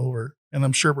it's not over. And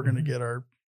I'm sure we're going to get our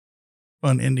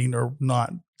fun ending or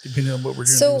not, depending on what we're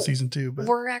going to do in season 2. But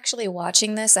we're actually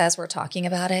watching this as we're talking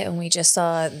about it. And we just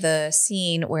saw the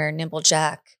scene where Nimble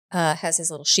Jack has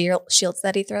his little shields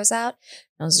that he throws out.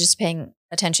 I was just paying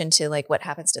attention to like what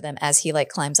happens to them as he like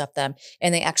climbs up them,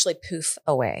 and they actually poof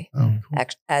away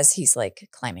as he's like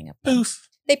climbing up. Poof.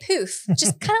 They poof.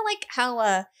 Just kind of like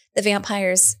how the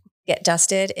vampires get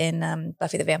dusted in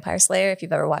Buffy the Vampire Slayer, if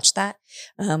you've ever watched that.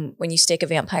 When you stake a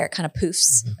vampire, it kind of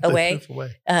poofs away. Poof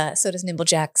away. So does Nimble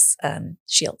Jack's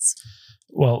shields.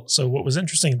 Well, so what was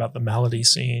interesting about the Malady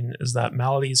scene is that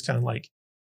Malady is kind of like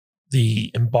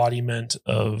the embodiment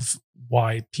of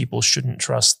why people shouldn't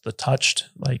trust the touched.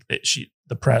 Like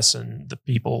the press and the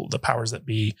people, the powers that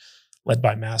be, led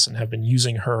by Masson, have been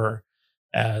using her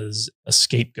as a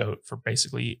scapegoat for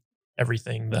basically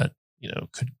everything that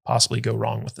could possibly go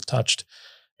wrong with the touched.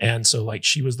 And so like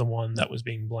she was the one that was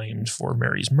being blamed for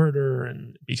Mary's murder,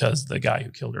 and because the guy who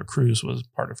killed her Cruz was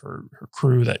part of her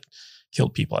crew that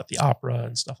killed people at the opera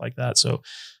and stuff like that. So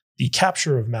the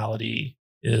capture of Malady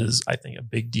is, I think, a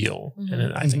big deal. Mm-hmm.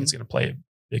 And I think it's going to play a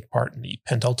big part in the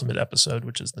penultimate episode,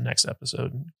 which is the next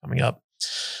episode coming up.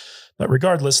 But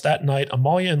regardless, that night,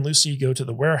 Amalia and Lucy go to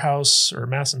the warehouse, or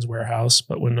Masson's warehouse.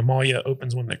 But when Amalia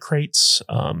opens one of the crates,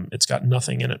 it's got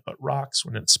nothing in it but rocks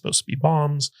when it's supposed to be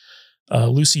bombs.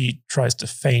 Lucy tries to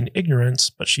feign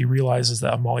ignorance, but she realizes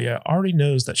that Amalia already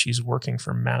knows that she's working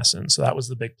for Masson. So that was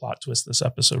the big plot twist this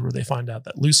episode, where they find out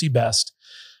that Lucy Best,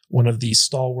 one of the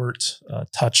stalwart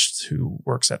touched who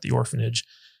works at the orphanage,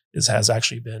 has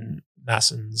actually been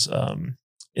Masson's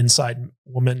inside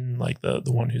woman, like the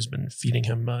one who's been feeding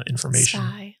him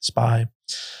information. Spy.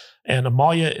 And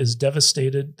Amalia is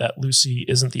devastated that Lucy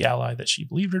isn't the ally that she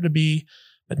believed her to be.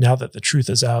 But now that the truth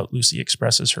is out, Lucy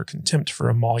expresses her contempt for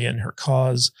Amalia and her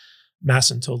cause.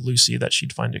 Masson told Lucy that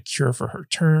she'd find a cure for her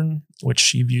turn, which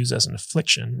she views as an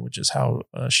affliction, which is how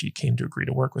she came to agree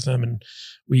to work with him. And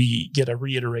we get a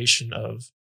reiteration of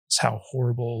how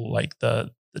horrible like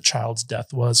the child's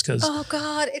death was. Because oh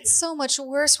God, it's so much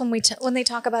worse when they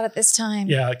talk about it this time.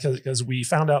 Yeah, because we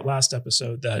found out last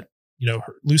episode that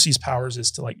Lucy's powers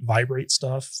is to like vibrate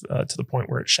stuff to the point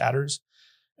where it shatters.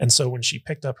 And so when she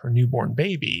picked up her newborn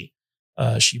baby,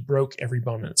 she broke every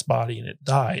bone in its body and it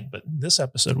died. But in this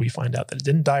episode, we find out that it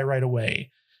didn't die right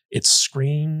away. It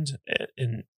screamed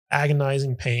in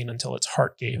agonizing pain until its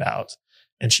heart gave out.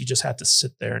 And she just had to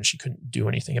sit there and she couldn't do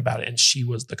anything about it. And she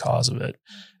was the cause of it.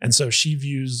 And so she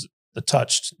views the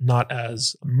touched not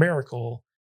as a miracle,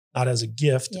 not as a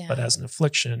gift, but as an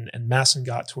affliction. And Masson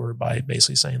got to her by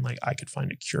basically saying, like, I could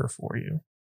find a cure for you.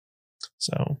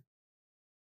 So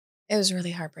it was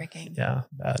really heartbreaking. Yeah,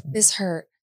 bad. This hurt.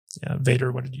 Yeah,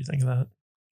 Vader, what did you think of that?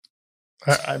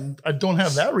 I don't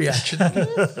have that reaction.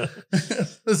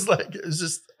 It's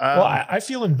just. Well, I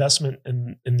feel investment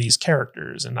in these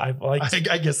characters, and I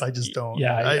guess I just don't.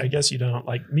 Yeah, I guess you don't.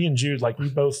 Like me and Jude, like we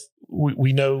both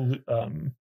we know,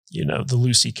 the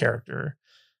Lucy character.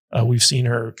 We've seen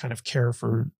her kind of care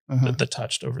for the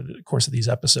touched over the course of these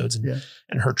episodes,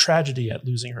 and her tragedy at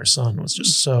losing her son was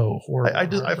just so horrible.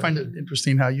 I find it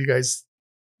interesting how you guys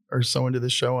are so into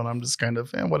this show, and I'm just kind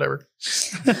of whatever.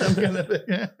 I'm kind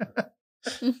of,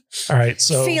 All right,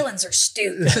 so feelings are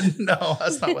stupid. No,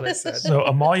 that's not what I said. So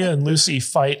Amalia and Lucy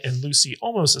fight, and Lucy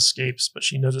almost escapes, but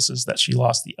she notices that she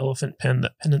lost the elephant pen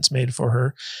that Penance made for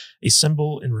her, a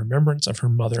symbol in remembrance of her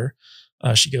mother.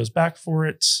 She goes back for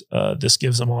it. This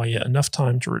gives Amalia enough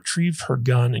time to retrieve her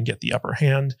gun and get the upper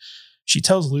hand. She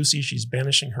tells Lucy she's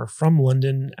banishing her from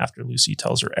London after Lucy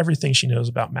tells her everything she knows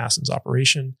about Masson's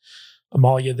operation.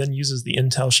 Amalia then uses the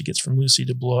intel she gets from Lucy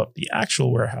to blow up the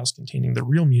actual warehouse containing the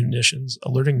real munitions,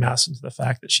 alerting Masson to the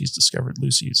fact that she's discovered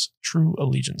Lucy's true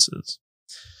allegiances.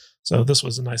 So this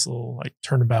was a nice little like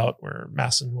turnabout where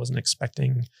Masson wasn't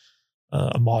expecting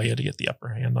Amalia to get the upper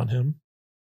hand on him.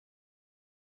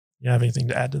 You have anything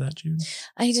to add to that, Jude?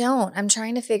 I don't. I'm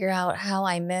trying to figure out how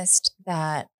I missed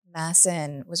that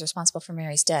Masson was responsible for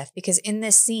Mary's death, because in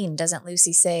this scene, doesn't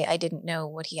Lucy say, I didn't know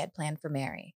what he had planned for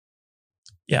Mary?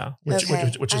 Yeah, which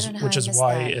is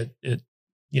why it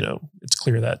it's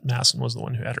clear that Masson was the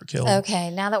one who had her killed. Okay,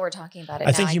 now that we're talking about it,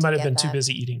 I think you might have been too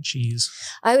busy eting cheese.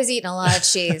 I was eating a lot of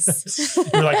cheese.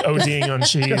 You're like ODing on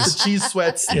cheese. The cheese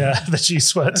sweats. Yeah, the cheese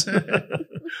sweats.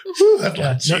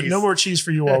 Yeah, no more cheese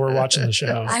for you while we're watching the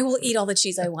show. I will eat all the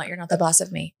cheese I want. You're not the boss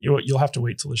of me. You'll have to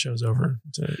wait till the show's over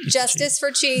to eat Justice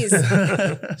for cheese.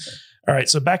 All right,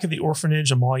 so back at the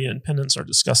orphanage, Amalia and Penance are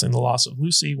discussing the loss of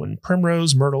Lucy when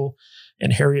Primrose, Myrtle,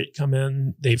 and Harriet come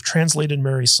in. They've translated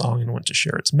Mary's song and want to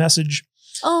share its message.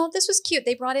 Oh, this was cute.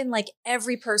 They brought in like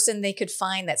every person they could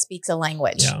find that speaks a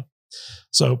language. Yeah.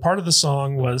 So part of the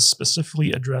song was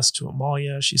specifically addressed to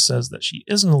Amalia. She says that she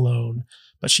isn't alone,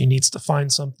 but she needs to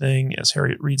find something. As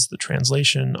Harriet reads the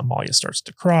translation, Amalia starts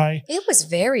to cry. It was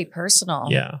very personal.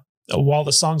 Yeah. While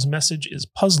the song's message is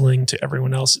puzzling to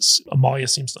everyone else, Amalia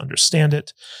seems to understand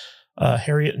it.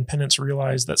 Harriet and Penance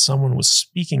realize that someone was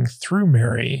speaking through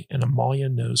Mary, and Amalia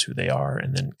knows who they are,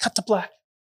 and then cut to black.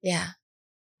 Yeah.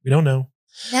 We don't know.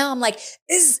 Now I'm like,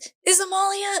 is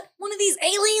Amalia one of these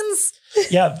aliens?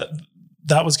 Yeah,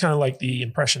 that was kind of like the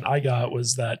impression I got,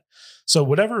 was that, so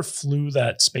whatever flew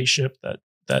that spaceship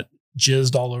that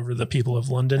jizzed all over the people of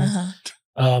London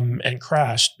and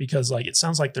crashed, because like it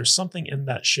sounds like there's something in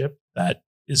that ship that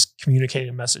is communicating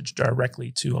a message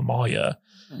directly to Amalia,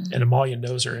 and Amalia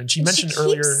knows her. And she mentioned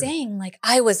earlier saying like,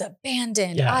 I was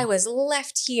abandoned. Yeah. I was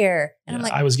left here. And I'm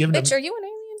like, I was given bitch, are you an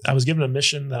alien? I was given a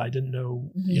mission that I didn't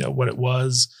know, what it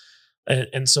was.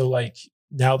 And so like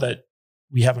now that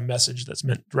we have a message that's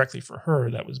meant directly for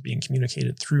her that was being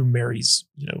communicated through Mary's,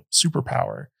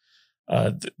 superpower,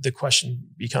 the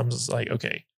question becomes like,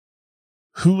 okay,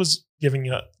 who was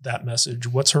giving that message?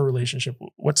 What's her relationship?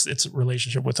 What's its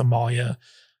relationship with Amalia?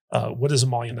 What is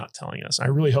Amalia not telling us? I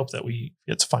really hope that we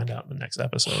get to find out in the next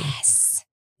episode. Yes.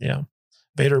 Yeah.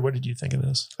 Vader, what did you think of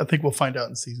this? I think we'll find out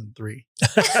in season 3.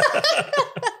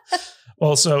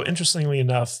 Well, so interestingly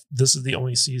enough, this is the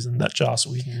only season that Joss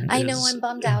Whedon I know, I'm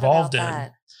bummed out involved about in.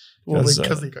 that. Well,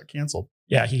 because they got canceled.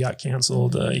 Yeah, he got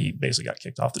canceled. He basically got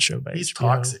kicked off the show by He's HBO.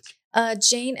 toxic.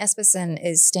 Jane Espenson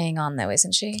is staying on though,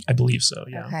 isn't she? I believe so,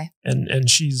 yeah. Okay. And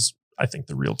she's, I think,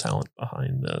 the real talent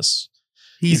behind this.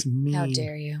 He's mean. How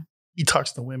dare you? He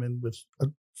talks to women with a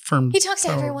firm He talks to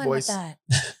tone of everyone voice. with that.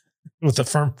 With a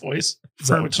firm voice? Is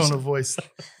that Firm what you tone said? of voice.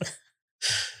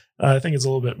 I think it's a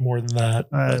little bit more than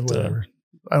that. But, Whatever.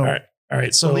 I don't all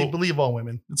right. So believe all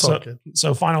women. It's all good.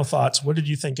 So final thoughts. What did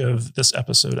you think of this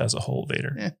episode as a whole,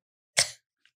 Vader? Yeah.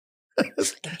 I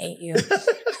hate you.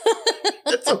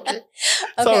 It's okay.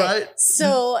 It's Okay, all right.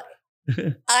 So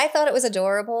I thought it was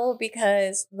adorable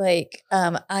because like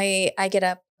I get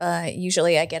up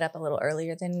usually I get up a little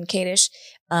earlier than Kadish,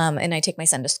 and I take my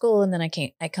son to school, and then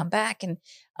I come back, and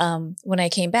when I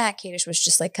came back, Kadish was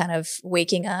just like kind of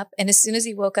waking up, and as soon as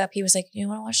he woke up, he was like, "You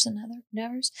want to watch the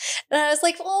Nevers?" And I was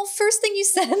like, "Well, first thing you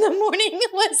said in the morning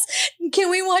was, can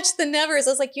we watch the Nevers?"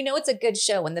 I was like, it's a good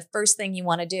show, and the first thing you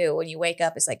want to do when you wake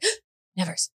up is like,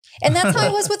 Nevers. And that's how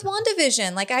I was with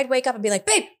WandaVision. Like I'd wake up and be like,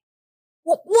 "Babe,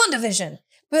 WandaVision,"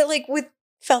 but like with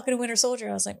Falcon and Winter Soldier,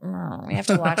 I was like, we have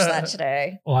to watch that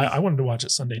today. Well, I wanted to watch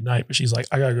it Sunday night, but she's like,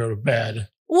 I gotta go to bed.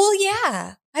 Well,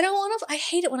 yeah. I don't want to. I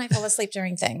hate it when I fall asleep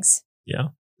during things. Yeah.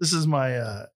 This is my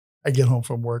I get home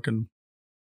from work and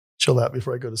chill out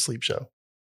before I go to sleep show.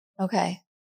 Okay.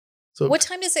 So What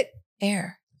time does it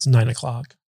air? It's 9:00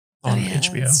 on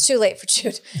HBO. It's too late for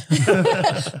Jude.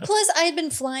 Plus, I had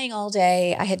been flying all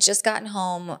day. I had just gotten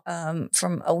home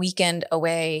from a weekend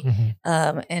away,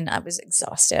 and I was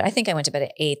exhausted. I think I went to bed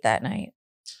at 8 that night.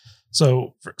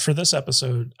 So for this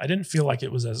episode, I didn't feel like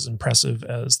it was as impressive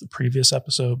as the previous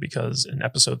episode, because in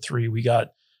episode 3, we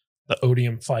got the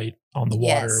Odium fight on the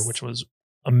water, Yes. which was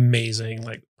amazing.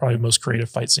 Like probably the most creative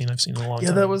fight scene I've seen in a long time.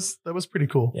 yeah, that was pretty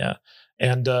cool. Yeah.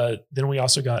 And then we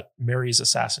also got Mary's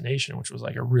assassination, which was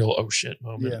like a real oh shit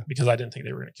moment, because I didn't think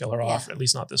they were going to kill her off, at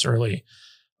least not this early.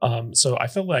 So I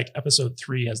feel like episode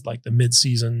 3 as like the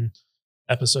mid-season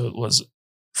episode was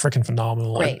freaking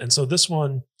phenomenal. And so this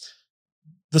one,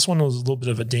 this one was a little bit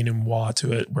of a denouement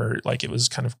to it, where like it was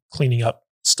kind of cleaning up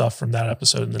stuff from that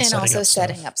episode and then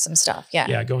setting up some stuff. Yeah.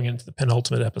 Yeah. Going into the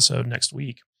penultimate episode next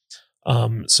week.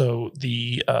 So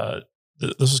this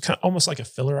was kind of almost like a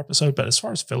filler episode, but as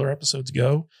far as filler episodes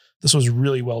go, this was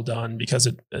really well done because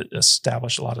it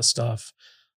established a lot of stuff.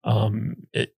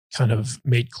 It kind of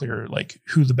made clear like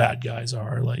who the bad guys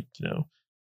are, like,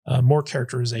 more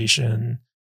characterization.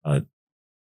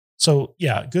 So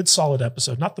yeah, good solid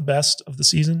episode. Not the best of the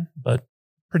season, but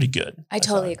pretty good. I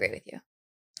totally agree with you.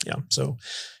 Yeah. So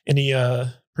any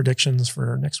predictions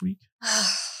for next week?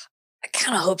 I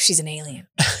kind of hope she's an alien.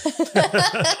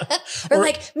 or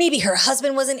like maybe her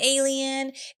husband was an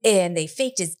alien and they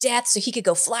faked his death so he could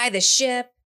go fly the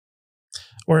ship.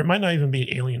 Or it might not even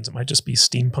be aliens. It might just be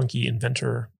steampunky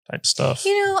inventor type stuff.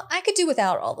 I could do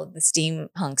without all of the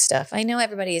steampunk stuff. I know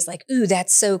everybody is like, ooh,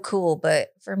 that's so cool. But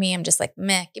for me, I'm just like,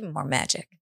 meh, give me more magic.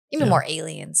 Give me more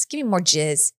aliens. Give me more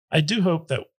jizz. I do hope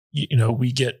that,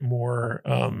 we get more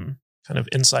kind of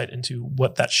insight into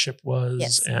what that ship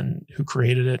was and who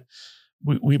created it.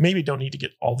 We maybe don't need to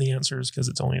get all the answers because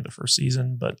it's only the first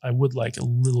season, but I would like a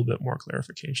little bit more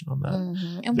clarification on that.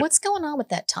 Mm-hmm. And what's going on with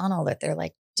that tunnel that they're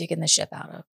like digging the ship out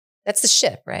of? That's the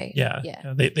ship, right? Yeah.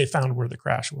 They found where the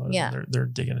crash was. Yeah. And they're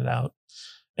digging it out.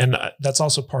 And that's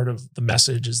also part of the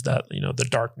message is that, the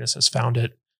darkness has found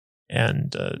it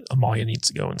and Amalia needs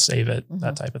to go and save it,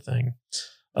 that type of thing.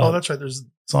 Oh, that's right. There's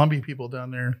zombie people down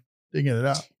there digging it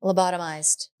out.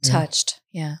 Lobotomized, touched.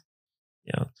 Yeah.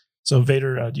 Yeah. So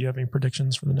Vader, do you have any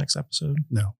predictions for the next episode?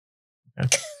 No.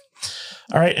 Okay.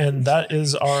 All right. And that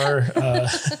is our,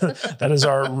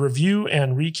 review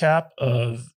and recap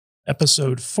of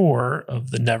episode 4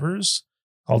 of The Nevers,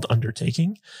 called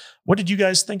Undertaking. What did you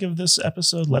guys think of this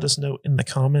episode? Let us know in the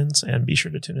comments, and be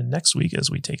sure to tune in next week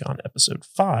as we take on episode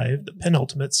 5, the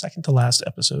penultimate, second to last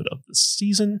episode of the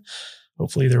season.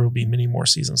 Hopefully there will be many more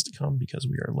seasons to come because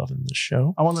we are loving the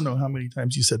show. I want to know how many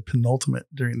times you said penultimate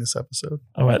during this episode.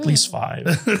 Oh, at least 5.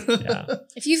 Yeah.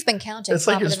 If you've been counting, it's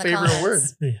like his favorite word.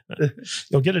 Yeah.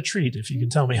 You'll get a treat if you can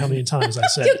tell me how many times I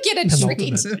said you'll get a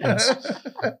treat. Yes.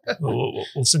 We'll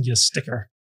send you a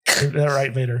sticker. Is that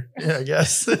right, Vader? Yeah, I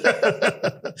guess.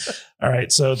 All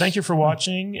right. So thank you for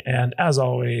watching. And as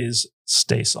always,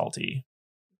 stay salty.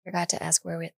 Forgot to ask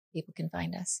where people can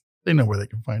find us. They know where they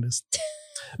can find us.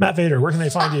 Matt Vader, where can they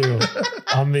find you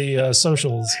on the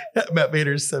socials? Matt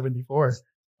Vader's 74.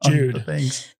 Jude.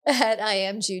 Thanks. I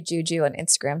am Juju on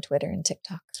Instagram, Twitter, and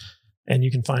TikTok. And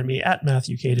you can find me at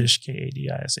Matthew Kadish,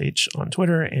 Kadish on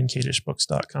Twitter, and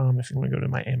kadishbooks.com if you want to go to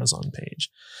my Amazon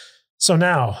page. So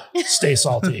now, stay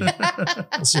salty.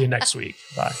 We'll see you next week.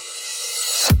 Bye.